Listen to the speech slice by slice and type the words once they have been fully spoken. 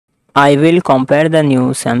I will compare the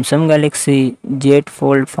new Samsung Galaxy Z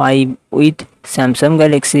Fold 5 with Samsung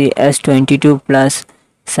Galaxy S22 Plus.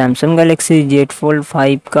 Samsung Galaxy Z Fold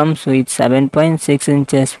 5 comes with 7.6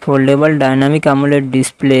 inches foldable dynamic AMOLED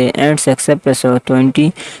display and success ratio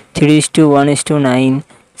 23:1:9.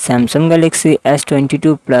 Samsung Galaxy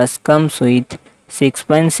S22 Plus comes with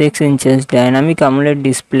 6.6 inches dynamic AMOLED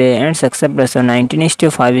display and success ratio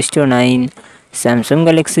 19:5:9. Samsung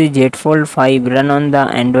Galaxy Z Fold 5 run on the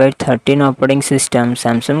Android 13 operating system.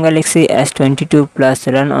 Samsung Galaxy S22 Plus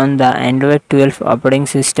run on the Android 12 operating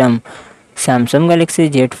system. Samsung Galaxy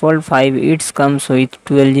Z Fold 5 it comes with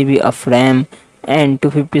 12 GB of RAM and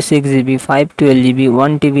 256 GB, 512 GB,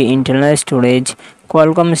 1 TB internal storage,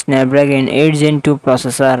 Qualcomm Snapdragon 8 Gen 2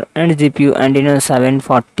 processor and GPU Adreno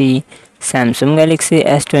 740. Samsung Galaxy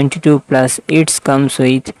S22 Plus it comes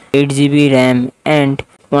with 8 GB RAM and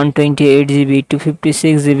 128 GB,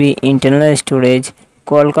 256 GB internal storage,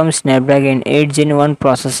 Qualcomm Snapdragon 8 Gen 1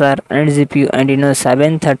 processor and GPU Adreno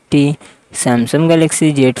 730. Samsung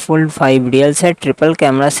Galaxy Z Fold 5 real set triple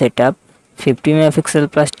camera setup, 50 megapixel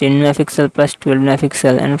plus 10 megapixel plus 12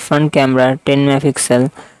 megapixel and front camera 10 megapixel.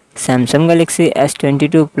 Samsung Galaxy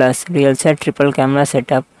S22 Plus real set triple camera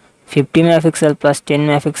setup, 50 megapixel plus 10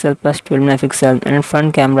 megapixel plus 12 megapixel and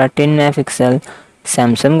front camera 10 megapixel.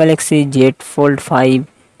 Samsung Galaxy Z Fold 5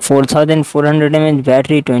 4400 mAh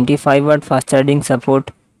battery, 25 watt fast charging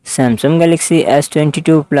support. Samsung Galaxy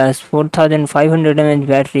S22 Plus 4500 mAh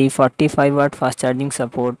battery, 45 watt fast charging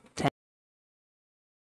support.